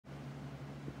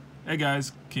Hey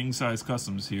guys, King Size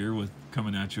Customs here with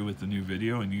coming at you with a new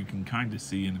video, and you can kind of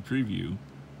see in the preview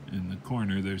in the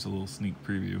corner there's a little sneak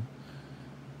preview.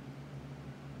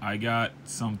 I got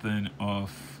something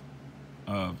off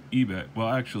of eBay. Well,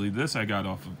 actually this I got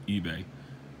off of eBay,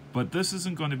 but this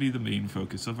isn't going to be the main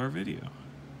focus of our video.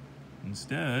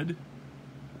 Instead,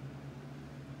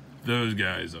 those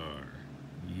guys are.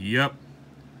 Yep.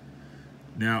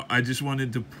 Now, I just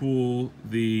wanted to pull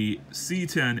the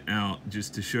C10 out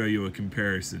just to show you a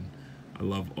comparison. I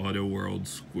love Auto World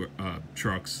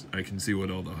trucks. I can see what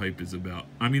all the hype is about.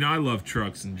 I mean, I love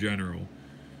trucks in general,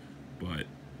 but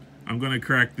I'm going to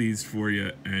crack these for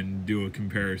you and do a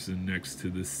comparison next to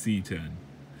the C10.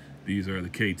 These are the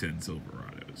K10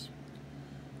 Silverados.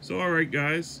 So, alright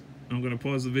guys, I'm going to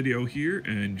pause the video here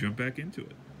and jump back into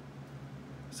it.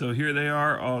 So here they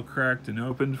are, all cracked and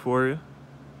opened for you.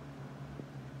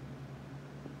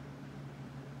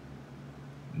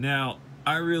 Now,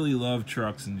 I really love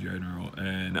trucks in general,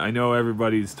 and I know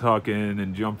everybody's talking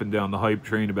and jumping down the hype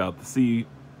train about the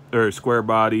square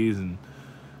bodies, and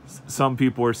some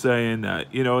people are saying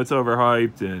that, you know, it's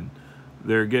overhyped and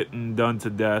they're getting done to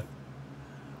death.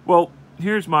 Well,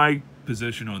 here's my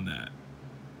position on that.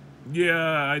 Yeah,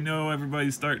 I know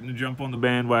everybody's starting to jump on the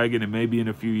bandwagon, and maybe in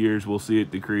a few years we'll see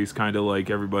it decrease, kind of like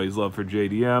everybody's love for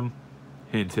JDM.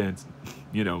 Hint, hint.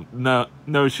 You know,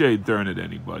 no shade thrown at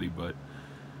anybody, but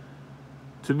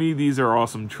to me, these are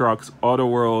awesome trucks. Auto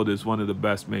World is one of the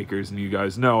best makers, and you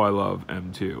guys know I love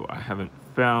M2. I haven't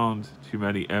found too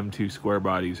many M2 square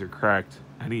bodies or cracked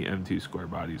any M2 square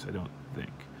bodies, I don't think.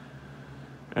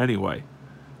 Anyway,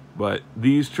 but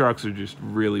these trucks are just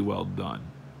really well done.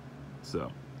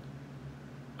 So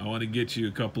I want to get you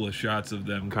a couple of shots of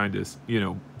them kind of, you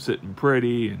know, sitting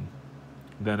pretty, and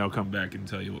then I'll come back and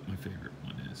tell you what my favorite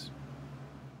one is.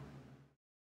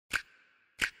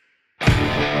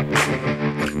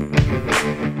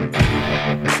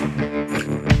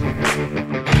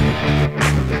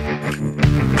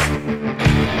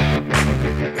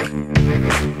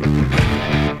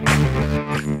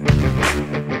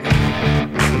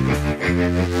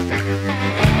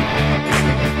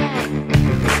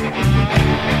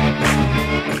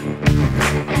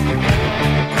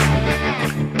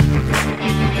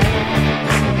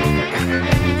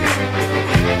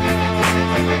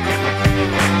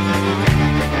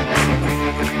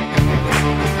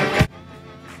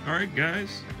 Alright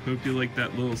guys, hope you like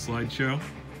that little slideshow.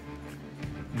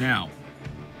 Now,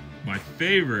 my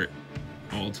favorite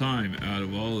all time out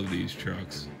of all of these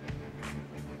trucks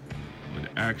would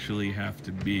actually have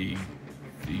to be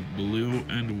the blue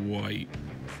and white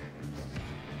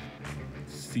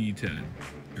C10,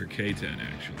 or K10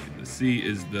 actually. The C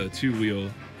is the two-wheel,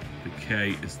 the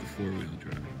K is the four-wheel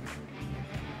drive.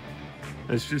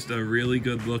 It's just a really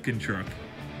good looking truck.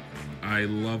 I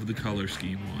love the color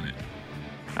scheme on it.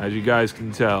 As you guys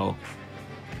can tell,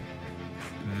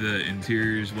 the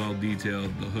interior is well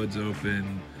detailed, the hood's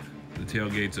open, the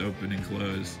tailgate's open and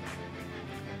closed.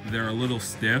 They're a little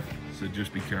stiff, so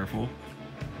just be careful.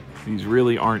 These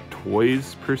really aren't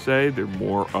toys per se, they're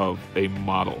more of a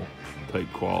model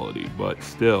type quality, but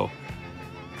still,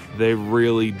 they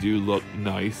really do look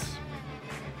nice,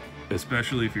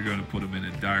 especially if you're going to put them in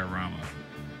a diorama.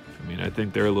 I mean, I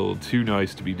think they're a little too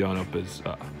nice to be done up as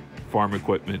farm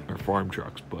equipment or farm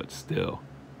trucks, but still.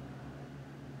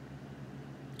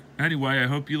 Anyway, I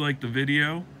hope you liked the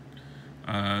video.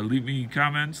 Leave me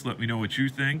comments, let me know what you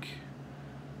think.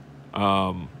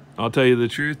 I'll tell you the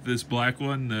truth, this black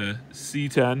one, the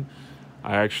C10,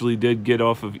 I actually did get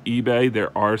off of eBay.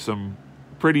 There are some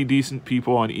pretty decent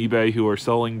people on eBay who are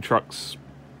selling trucks,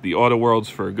 the Auto Worlds,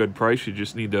 for a good price. You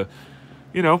just need to,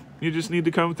 you know, you just need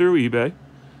to come through eBay.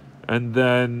 And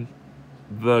then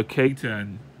the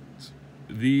K10,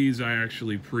 these I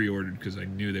actually pre-ordered because I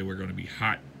knew they were going to be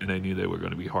hot and I knew they were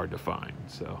going to be hard to find.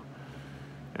 So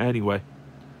anyway,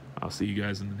 I'll see you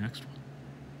guys in the next one.